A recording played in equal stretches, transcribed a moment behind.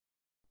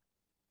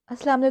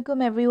Assalamu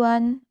alaikum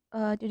everyone.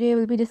 Today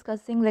we'll be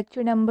discussing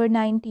lecture number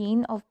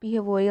 19 of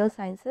behavioral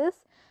sciences,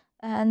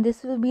 and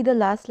this will be the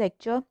last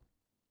lecture.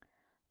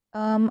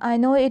 I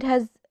know it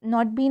has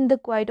not been the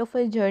quite of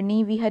a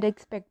journey we had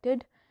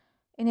expected.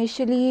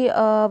 Initially,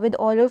 with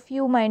all of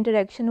you, my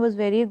interaction was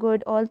very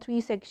good. All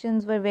three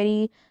sections were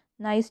very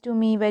nice to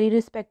me, very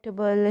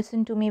respectable,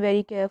 listened to me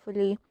very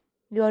carefully.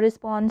 Your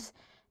response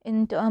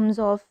in terms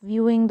of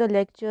viewing the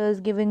lectures,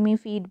 giving me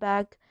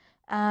feedback,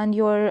 and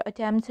your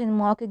attempts in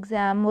mock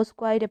exam was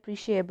quite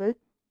appreciable.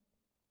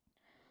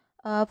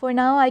 For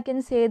now, I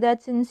can say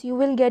that since you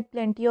will get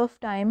plenty of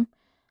time,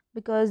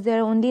 because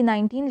there are only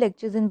 19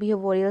 lectures in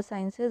behavioral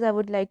sciences, I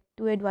would like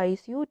to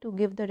advise you to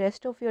give the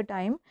rest of your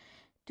time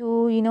to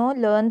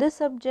learn this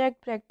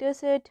subject,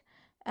 practice it,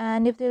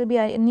 and if there will be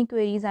any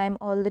queries, I am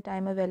all the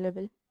time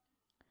available.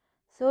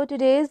 So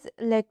today's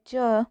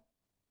lecture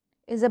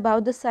is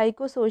about the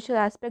psychosocial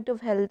aspect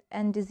of health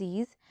and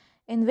disease,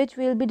 in which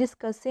we'll be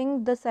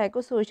discussing the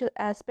psychosocial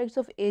aspects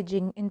of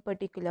aging, in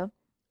particular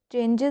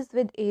changes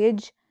with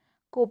age,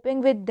 coping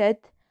with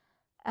death,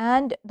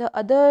 and the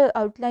other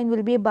outline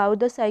will be about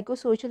the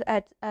psychosocial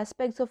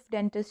aspects of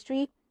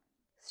dentistry,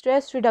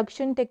 stress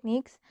reduction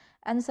techniques,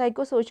 and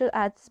psychosocial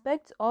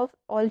aspects of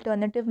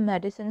alternative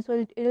medicine.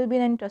 So it will be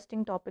an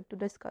interesting topic to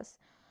discuss.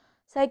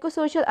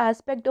 Psychosocial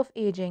aspect of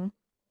aging.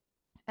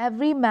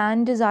 Every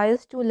man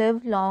desires to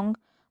live long,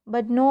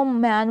 but no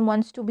man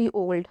wants to be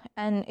old,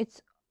 and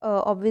it's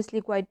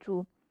obviously quite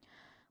true.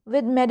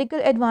 With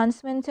medical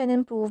advancements and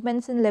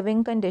improvements in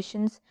living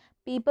conditions,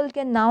 people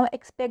can now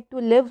expect to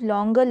live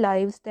longer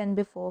lives than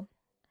before.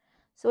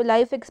 So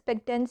life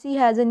expectancy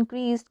has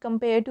increased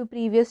compared to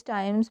previous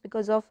times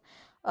because of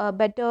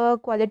better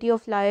quality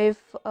of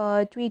life,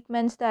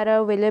 treatments that are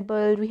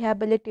available,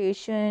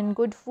 rehabilitation,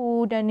 good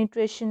food and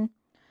nutrition.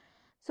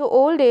 So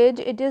old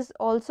age, it is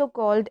also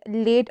called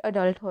late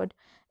adulthood.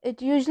 It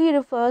usually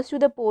refers to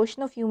the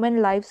portion of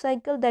human life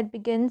cycle that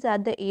begins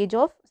at the age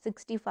of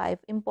 65.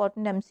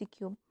 Important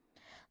MCQ.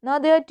 Now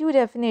there are two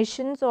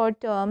definitions or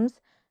terms: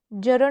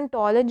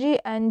 gerontology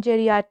and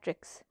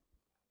geriatrics.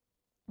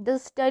 The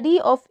study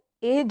of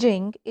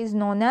aging is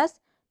known as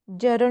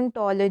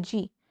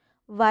gerontology,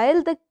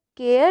 while the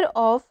care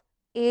of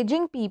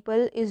aging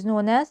people is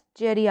known as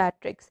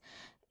geriatrics.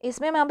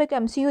 इसमें मैं यहाँ पे एक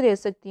MCU दे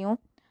सकती हूँ.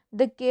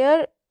 The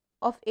care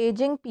of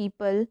aging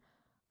people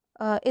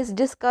is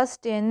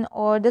discussed in,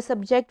 or the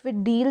subject which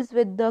deals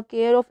with the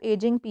care of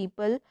aging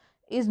people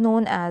is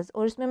known as.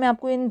 और इसमें मैं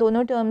आपको इन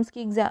दोनों टर्म्स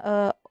की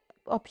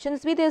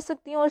ऑप्शंस भी दे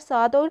सकती हूँ और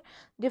साथ और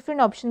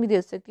डिफरेंट ऑप्शन भी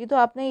दे सकती हूँ. तो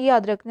आपने ये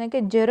याद रखना है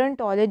कि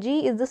gerontology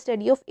is the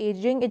study of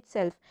ageing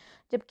itself.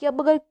 जबकि आप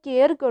अगर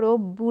केयर करो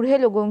बूढ़े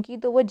लोगों की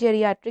तो वो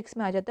जेरियाट्रिक्स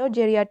में आ जाता है. और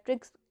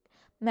जेरियाट्रिक्स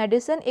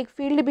मेडिसिन एक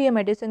फील्ड भी है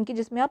मेडिसिन की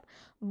जिसमें आप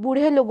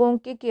बूढ़े लोगों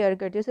के केयर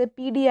करते हो. जैसे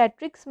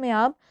पीडियाट्रिक्स में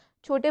आप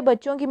छोटे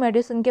बच्चों की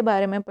मेडिसिन के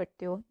बारे में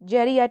पढ़ते हो,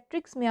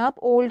 जेरियाट्रिक्स में आप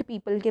ओल्ड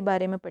पीपल के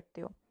बारे में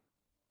पढ़ते हो.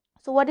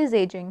 So, what is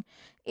aging?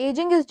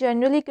 Aging is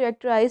generally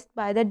characterized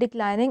by the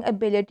declining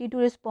ability to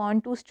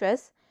respond to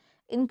stress,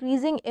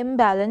 increasing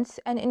imbalance,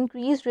 and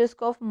increased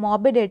risk of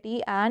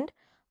morbidity and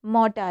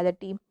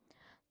mortality.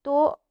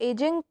 तो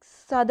एजिंग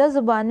सादा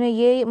ज़ुबान में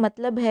ये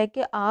मतलब है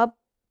कि आप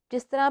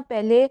जिस तरह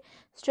पहले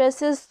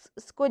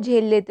स्ट्रेसेस को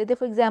झेल लेते थे,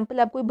 फॉर एग्जांपल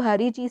आप कोई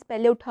भारी चीज़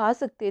पहले उठा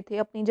सकते थे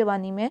अपनी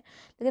जवानी में,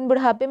 लेकिन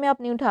बुढ़ापे में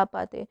आप नहीं उठा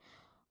पाते.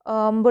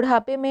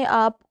 बुढ़ापे में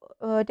आप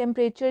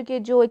टेम्परेचर के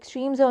जो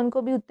एक्सट्रीम्स हैं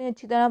उनको भी उतनी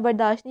अच्छी तरह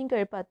बर्दाश्त नहीं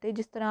कर पाते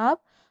जिस तरह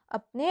आप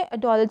अपने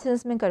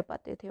एडोलेसेंस में कर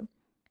पाते थे.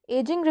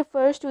 Ageing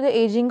refers to the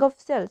ageing of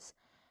sales.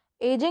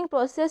 Aging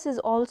process is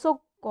also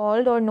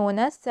called or known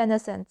as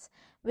senescence,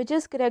 which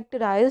is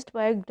characterized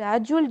by a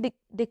gradual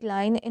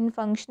decline in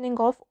functioning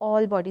of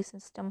all body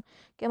system.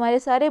 कि हमारे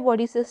सारे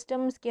body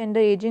systems के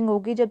अंदर aging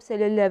होगी जब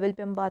cellular level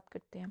पे हम बात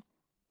करते हैं.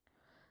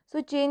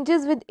 So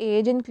changes with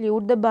age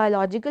include the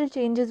biological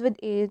changes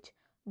with age,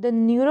 the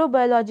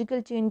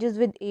neurobiological changes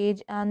with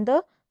age, and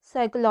the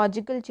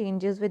psychological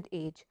changes with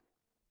age.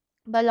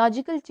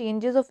 Biological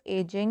changes of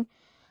aging.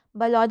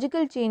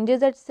 Biological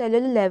changes at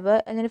cellular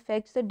level and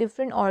affects the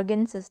different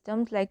organ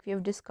systems like we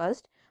have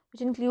discussed,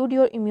 which include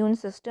your immune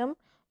system.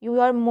 You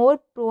are more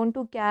prone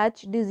to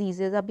catch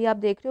diseases. अभी आप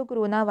देख रहे हो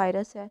corona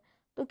virus है,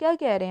 तो क्या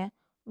कह रहे हैं,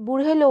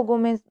 बूढ़े लोगों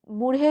में,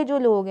 बूढ़े जो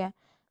लोग हैं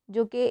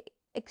जो कि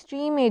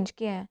एक्सट्रीम एज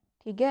के हैं,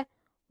 ठीक है,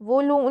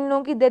 वो लोग, उन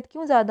लोगों की डेथ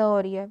क्यों ज़्यादा हो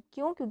रही है?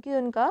 क्यों? क्योंकि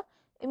उनका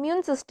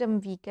इम्यून सिस्टम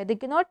वीक है. They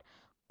can not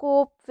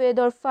cope with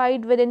or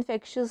fight with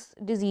infectious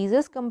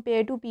diseases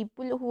compared to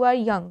people who are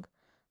young.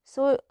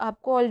 सो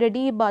आपको ऑलरेडी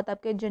ये बात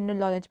आपके जनरल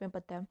नॉलेज में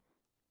पता है.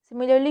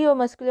 Similarly your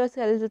muscular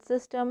cell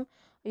system,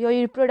 your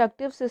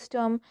reproductive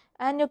system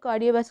and your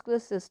cardiovascular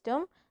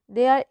system,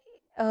 they are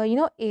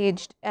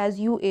aged as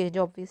you age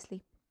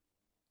obviously.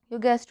 Your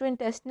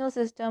gastrointestinal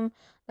system,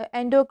 the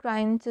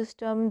endocrine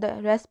system, the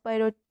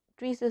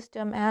respiratory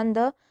system, and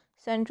the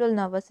central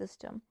nervous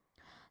system.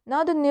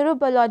 Now the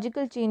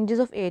neurobiological changes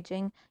of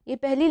aging. ये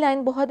पहली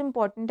line बहुत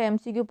important है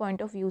MCQ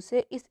point of view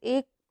से. इस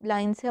एक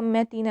line से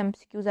मैं 3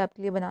 MCQs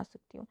आपके लिए बना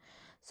सकती हूँ.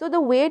 So the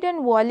weight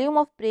and volume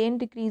of brain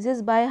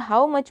decreases by how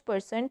much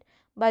percent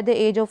by the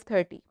age of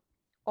 30?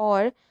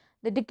 और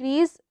the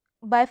decrease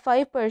by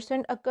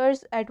 5%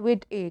 occurs at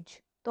with as.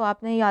 तो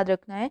आपने याद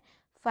रखना है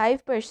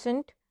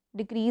 5%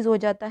 डिक्रीज हो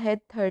जाता है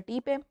 30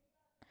 पे,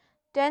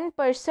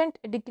 10%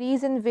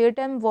 decrease in weight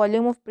and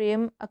volume of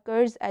brain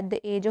occurs at the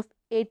age of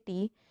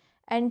 80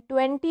 and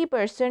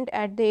 20%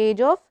 at the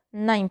age of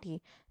 90.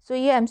 So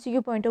ये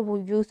MCQ point of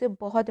view से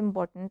बहुत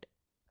important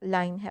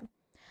line है.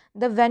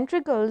 The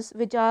ventricles,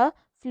 which are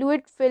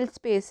fluid filled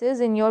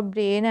spaces in your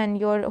brain and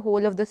your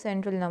whole of the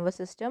central nervous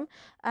system,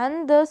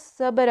 and the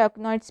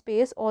subarachnoid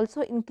space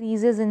also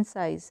increases in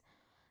size.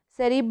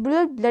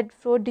 Cerebral blood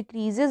flow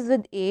decreases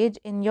with age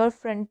in your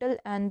frontal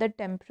and the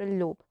temporal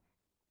lobe.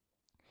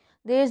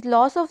 There is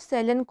loss of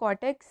cell and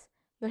cortex,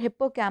 your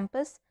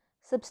hippocampus,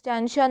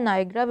 substantia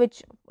nigra,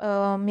 which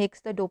makes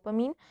the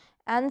dopamine,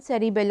 and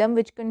cerebellum,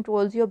 which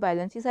controls your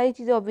balance. ये सारी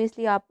चीज़ें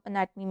obviously आप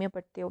anatomy में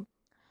पढ़ते हो.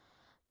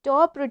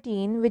 Tau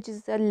protein, which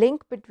is a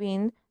link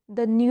between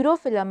the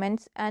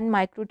neurofilaments and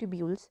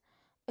microtubules,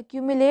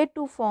 accumulate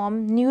to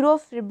form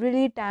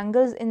neurofibrillary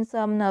tangles in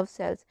some nerve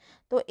cells.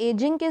 तो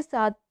aging के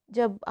साथ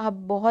जब आप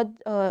बहुत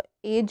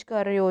एज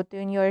कर रहे होते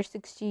हो इन योर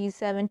 60s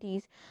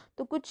 70s,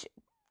 तो कुछ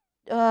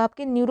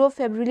आपके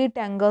न्यूरोफिब्रिली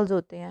टैंगल्स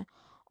होते हैं,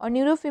 और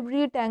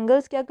न्यूरोफिब्रिली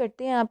टैंगल्स क्या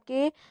करते हैं,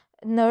 आपके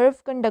नर्व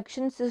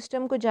कंडक्शन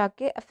सिस्टम को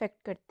जाके अफेक्ट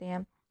करते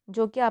हैं,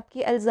 जो कि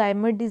आपकी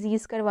अल्जाइमर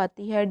डिजीज़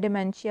करवाती है,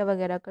 डिमेंशिया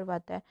वगैरह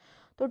करवाता है.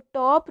 तो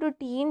टॉ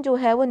प्रोटीन जो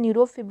है वो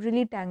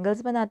न्यूरोफिब्रिली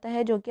टैंगल्स बनाता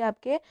है, जो कि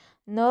आपके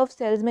नर्व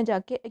सेल्स में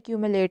जाके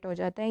एक्यूमुलेट हो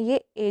जाते हैं.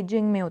 ये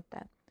एजिंग में होता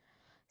है.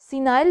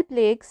 Senile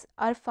plaques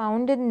are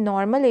found in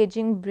normal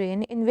aging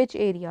brain in which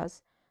areas?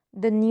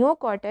 The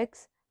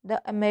neocortex, the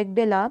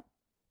amygdala,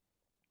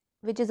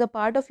 which is a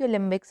part of your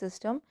limbic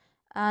system,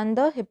 and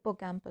the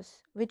hippocampus,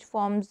 which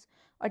forms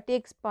or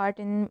takes part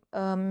in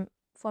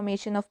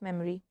formation of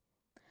memory.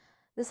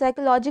 The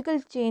psychological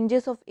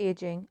changes of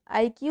aging.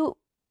 IQ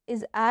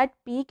is at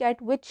peak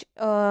at which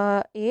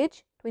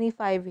age?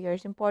 25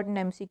 years. Important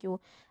MCQ.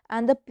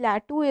 And the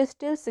plateau is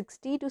still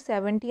 60 to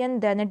 70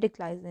 and then it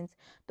declines.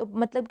 तो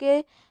मतलब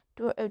कि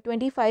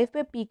 25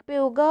 पे peak पे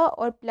होगा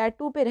और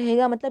प्लेटू पे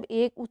रहेगा, मतलब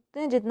एक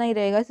उतने जितना ही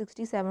रहेगा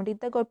 60-70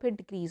 तक, और फिर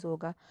डिक्रीज़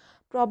होगा.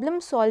 Problem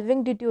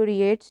solving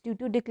डिटोरिएट्स due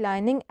to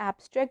declining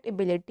abstract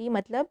ability,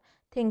 मतलब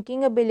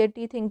thinking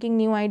ability, thinking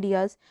new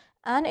ideas,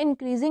 and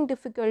increasing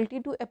difficulty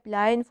to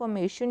apply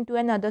information to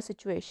N other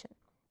situation.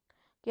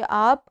 कि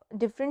आप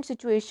डिफरेंट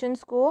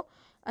सिचुएशंस को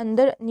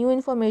अंदर न्यू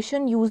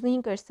इन्फॉर्मेशन यूज़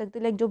नहीं कर सकते.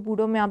 लाइक जो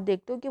बूढ़ों में आप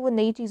देखते हो कि वो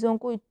नई चीज़ों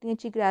को इतनी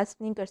अच्छी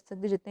ग्रास्प नहीं कर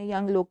सकते जितने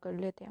यंग लोग कर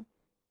लेते हैं.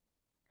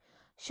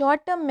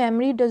 Short term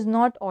memory does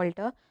not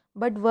alter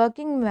but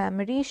working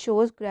memory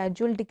shows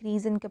gradual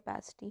decrease in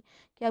capacity.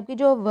 कि आपकी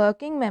जो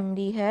वर्किंग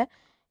मेमोरी है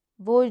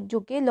वो, जो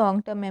कि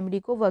लॉन्ग टर्म मेमोरी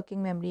को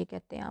वर्किंग मेमोरी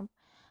कहते हैं आप,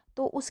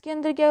 तो उसके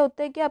अंदर क्या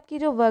होता है कि आपकी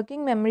जो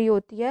वर्किंग मेमोरी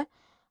होती है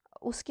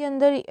उसके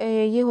अंदर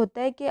ये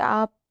होता है कि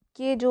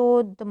आपके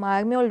जो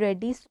दिमाग में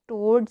already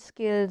stored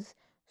skills,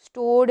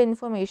 stored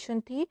information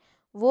थी,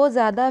 वो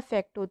ज़्यादा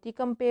अफेक्ट होती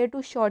compare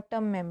to short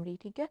term memory.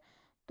 ठीक है,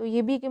 तो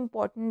ये भी एक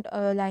इम्पॉर्टेंट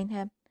लाइन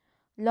है.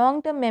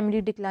 Long term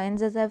memory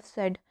declines, as I have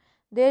said,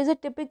 there is a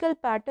typical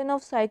pattern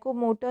of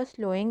psychomotor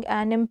slowing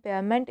and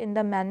impairment in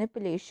the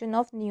manipulation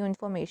of new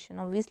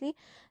information. Obviously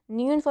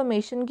new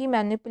information की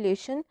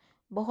manipulation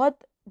बहुत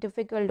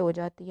difficult हो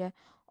जाती है.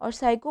 और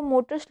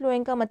psychomotor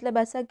slowing का मतलब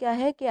ऐसा क्या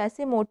है कि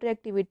ऐसे मोटर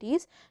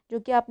एक्टिविटीज़ जो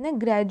कि आपने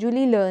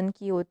ग्रेजुअली लर्न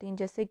की होती हैं,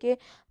 जैसे कि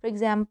फॉर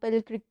एग्जांपल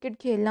क्रिकेट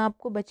खेलना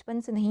आपको बचपन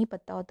से नहीं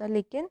पता होता,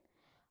 लेकिन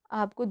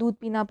आपको दूध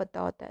पीना पता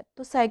होता है.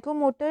 तो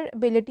साइकोमोटर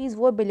एबिलिटीज़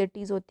वो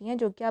एबिलिटीज़ होती हैं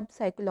जो कि आप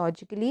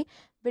साइकोलॉजिकली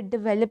विद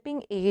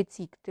डेवलपिंग एज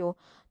सीखते हो.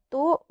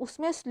 तो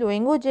उसमें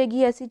स्लोइंग हो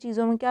जाएगी ऐसी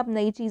चीज़ों में कि आप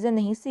नई चीज़ें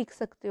नहीं सीख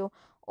सकते हो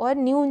और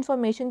न्यू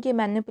इन्फॉर्मेशन की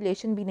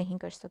मैनिपुलेशन भी नहीं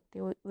कर सकते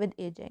हो with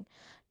ageing.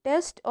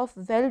 Test of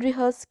well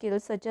rehearse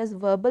skills such as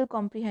verbal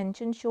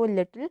comprehension show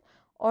little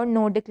और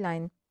no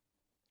decline.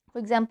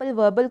 For example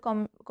verbal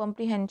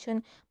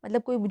comprehension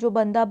मतलब कोई जो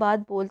बंदा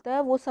बात बोलता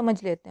है वो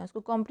समझ लेते हैं उसको.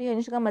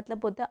 कॉम्प्रीहेंशन का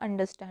मतलब होता है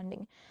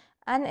understanding.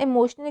 And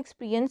emotional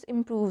experience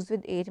improves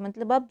with as,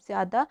 मतलब आप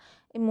ज़्यादा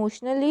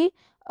इमोशनली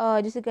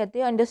जिसे कहते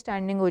हैं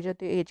अंडरस्टैंडिंग हो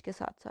जाती है एज के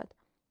साथ साथ.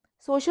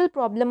 Social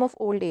problem of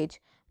old age.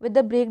 With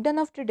the breakdown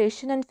of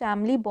tradition and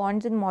family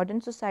bonds in modern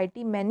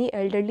society, many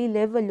elderly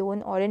live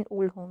alone or in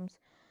old homes.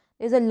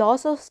 There is a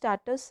loss of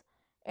status,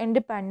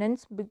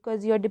 independence,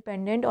 because you are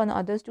dependent on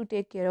others to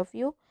take care of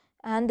you,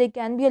 and there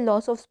can be a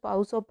loss of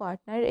spouse or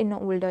partner in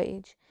older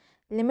age.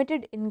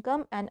 Limited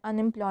income and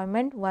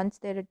unemployment once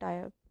they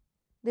retire.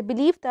 The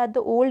belief that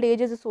the old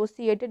age is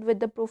associated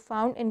with the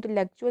profound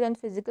intellectual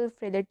and physical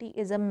frailty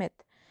is a myth.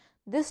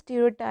 This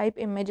stereotype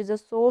image is a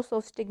source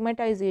of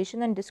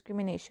stigmatisation and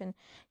discrimination.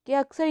 कि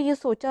अक्सर ये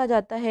सोचा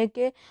जाता है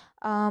कि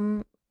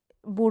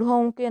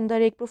बूढ़ों के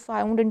अंदर एक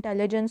प्रोफाउंड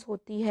इंटेलिजेंस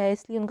होती है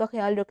इसलिए उनका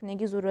ख्याल रखने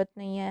की ज़रूरत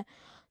नहीं है.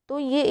 तो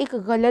ये एक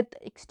गलत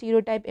एक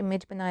स्टीरियोटाइप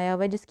इमेज बनाया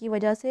हुआ है जिसकी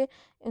वजह से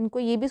उनको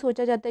ये भी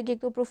सोचा जाता है कि एक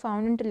तो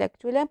प्रोफाउंड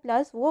इंटेलेक्चुअल है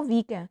प्लस वो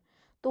वीक हैं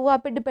तो वो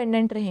आप पे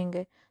डिपेंडेंट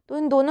रहेंगे. तो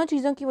इन दोनों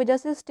चीज़ों की वजह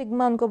से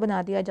स्टिग्मा उनको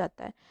बना दिया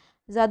जाता है.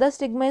 ज़्यादा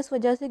स्टिग्मा इस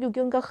वजह से क्योंकि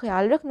उनका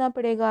ख्याल रखना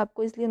पड़ेगा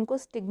आपको, इसलिए उनको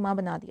स्टिग्मा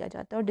बना दिया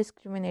जाता है और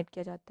डिस्क्रिमिनेट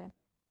किया जाता है.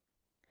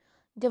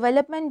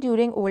 Development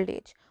during old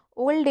age.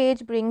 Old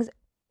age brings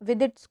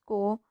with its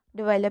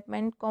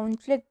co-development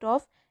conflict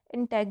of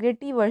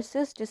integrity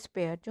versus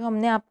despair, जो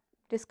हमने आप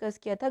डिस्कस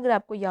किया था, अगर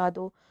आपको याद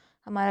हो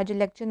हमारा जो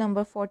लेक्चर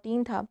नंबर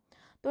 14 था.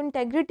 तो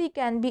integrity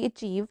can be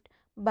achieved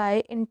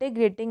by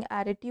integrating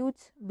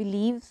attitudes,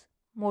 beliefs,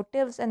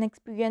 motives, and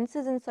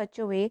experiences in such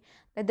a way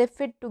that they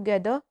fit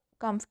together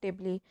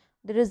comfortably.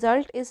 The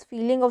result is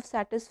feeling of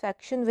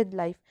satisfaction with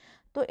life.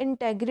 तो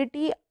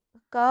integrity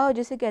का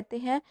जैसे कहते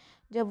हैं,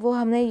 जब वो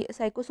हमने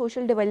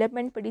साइकोसोशल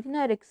डेवलपमेंट पढ़ी थी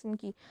ना एरिक्सन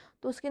की,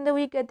 तो उसके अंदर वो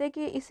ये कहते हैं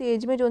कि इस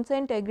एज में जो सा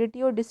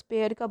इंटेग्रिटी और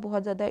डिस्पेयर का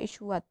बहुत ज़्यादा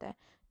इशू आता है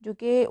जो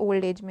कि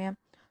ओल्ड एज में है.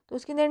 तो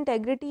उसके अंदर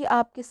इंटेग्रिटी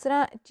आप किस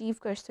तरह अचीव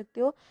कर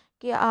सकते हो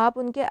कि आप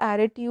उनके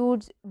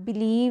एटीट्यूड्स,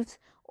 बिलीव्स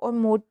और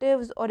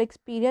मोटिव्स और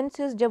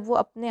एक्सपीरियंसेस जब वो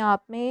अपने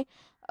आप में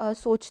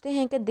सोचते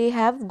हैं कि they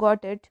have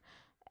got it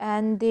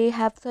and they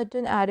have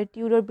certain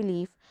attitude और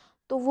बिलीफ,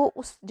 तो वो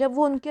उस जब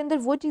वो उनके अंदर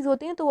वो चीज़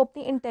होती है तो वो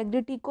अपनी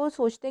इंटेग्रिटी को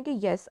सोचते हैं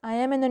कि yes I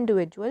am an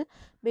individual.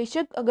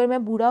 बेशक अगर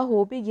मैं बूढ़ा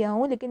हो भी गया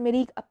हूँ लेकिन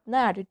मेरी एक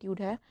अपना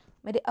एटीट्यूड है,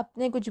 मेरे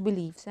अपने कुछ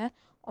बिलीव्स हैं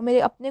और मेरे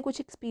अपने कुछ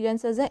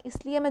एक्सपीरियंसेस हैं,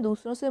 इसलिए मैं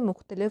दूसरों से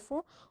मुख्तलिफ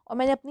हूँ और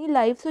मैंने अपनी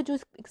लाइफ से जो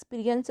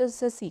एक्सपीरियंसेस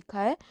से सीखा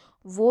है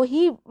वो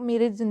ही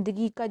मेरी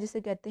ज़िंदगी का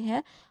जिसे कहते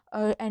हैं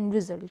एंड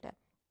रिज़ल्ट है.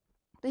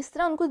 तो इस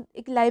तरह उनको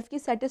एक लाइफ की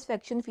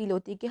सेटिस्फेक्शन फ़ील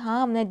होती है कि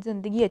हाँ हमने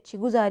ज़िंदगी अच्छी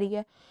गुजारी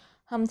है,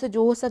 हमसे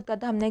जो हो सकता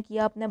था हमने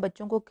किया, अपने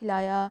बच्चों को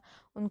खिलाया,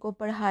 उनको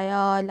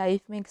पढ़ाया,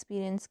 लाइफ में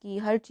एक्सपीरियंस की,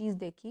 हर चीज़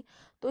देखी.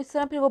 तो इस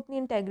तरह फिर वो अपनी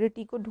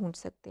इंटेग्रिटी को ढूंढ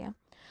सकते हैं.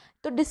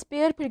 तो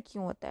डिस्पेयर फिर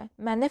क्यों होता है?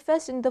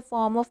 Manifest in the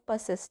form of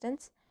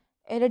persistence,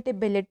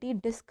 irritability,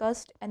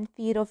 disgust and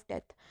fear of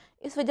death.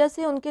 इस वजह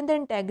से उनके अंदर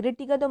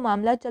इंटेग्रिटी का तो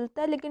मामला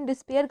चलता है लेकिन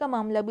डिस्पेयर का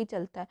मामला भी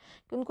चलता है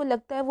कि उनको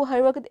लगता है वो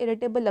हर वक्त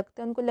इरिटेबल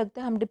लगता है, उनको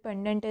लगता है हम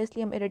डिपेंडेंट है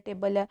इसलिए हम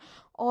इरिटेबल है,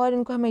 और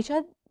उनको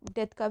हमेशा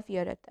डेथ का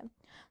फियर रहता है.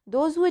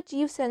 Those who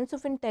achieve sense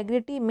of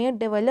integrity may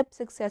develop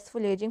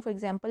successful aging, for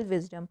example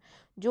wisdom.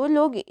 जो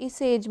लोग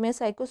इस एज में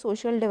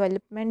साइकोसोशल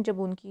डेवलपमेंट जब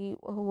उनकी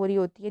हो रही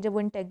होती है, जब वो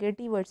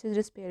इंटेग्रिटी वर्सेस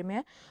डिस्पेयर में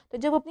है, तो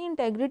जब अपनी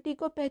इंटेग्रिटी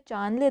को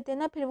पहचान लेते हैं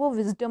ना फिर वो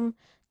विजडम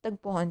तक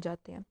पहुंच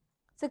जाते हैं.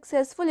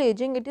 Successful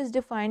ageing it is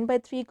defined by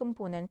 3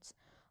 components.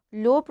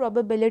 Low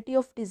probability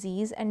of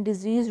disease and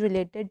disease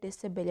related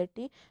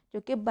disability, जो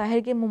कि बाहर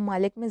के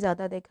ममालिक में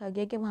ज़्यादा देखा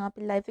गया कि वहाँ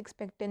पे लाइफ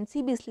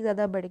एक्सपेक्टेंसी भी इसलिए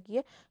ज़्यादा बढ़ गई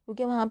है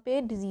क्योंकि वहाँ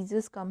पे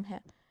डिजीज़ कम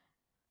हैं.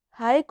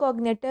 High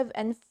cognitive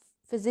and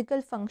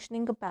physical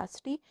functioning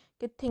capacity,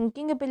 कि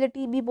थिंकिंग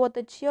एबिलिटी भी बहुत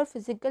अच्छी है और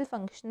फिज़िकल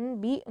फंक्शन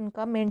भी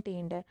उनका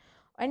मेंटेन्ड है.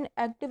 And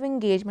active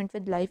engagement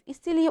with life,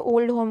 इसीलिए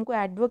ओल्ड होम को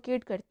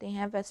एडवोकेट करते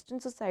हैं वेस्टर्न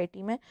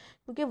सोसाइटी में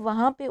क्योंकि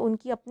वहाँ पे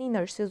उनकी अपनी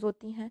नर्सेज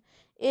होती हैं.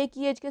 एक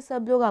ही एज के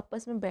सब लोग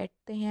आपस में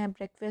बैठते हैं,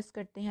 ब्रेकफास्ट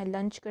करते हैं,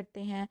 लंच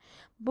करते हैं,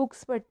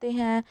 बुक्स पढ़ते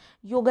हैं,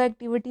 योगा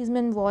एक्टिविटीज़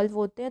में इन्वॉल्व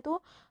होते हैं.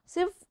 तो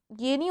सिर्फ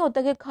ये नहीं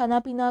होता कि खाना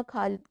पीना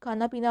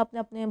अपने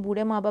अपने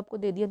बूढ़े माँ बाप को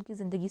दे दिया, उनकी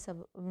ज़िंदगी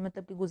सब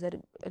मतलब कि गुजर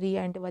रही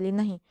है एंड वाली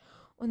नहीं.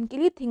 उनके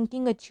लिए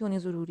थिंकिंग अच्छी होनी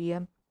ज़रूरी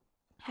है,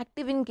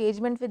 एक्टिव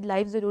इंगेजमेंट विद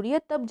लाइफ ज़रूरी है,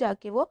 तब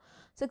जाके वो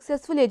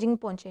सक्सेसफुल एजिंग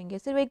पहुँचेंगे.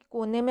 सिर्फ एक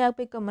कोने में आप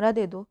एक कमरा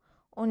दे दो,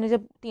 उन्हें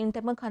जब 3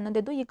 टाइम का खाना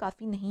दे दो, ये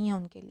काफ़ी नहीं है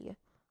उनके लिए.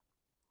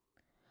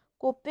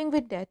 Coping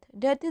with death.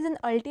 Death is an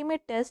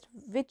ultimate test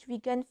which we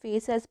can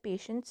face as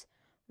patients,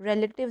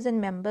 relatives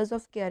and members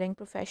of caring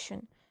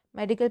profession.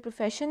 Medical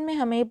profession में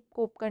हमें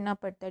कोप करना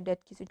पड़ता है डेथ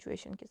की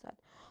सिचुएशन के साथ.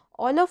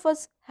 All of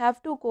us have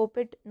to cope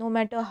it no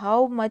matter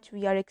how much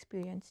we are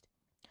experienced.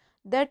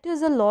 Death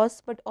is a loss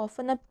but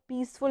often a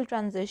peaceful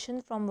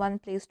transition from one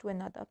place to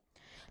another.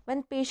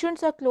 When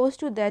patients are close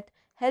to death,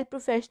 health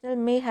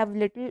professionals may have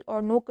little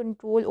or no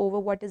control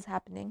over what is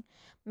happening.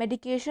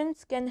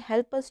 Medications can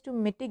help us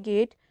to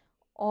mitigate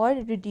or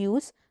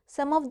reduce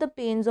some of the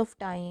pains of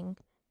dying.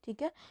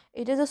 ठीक है,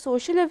 it is a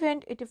social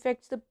event, it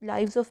affects the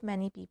lives of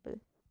many people.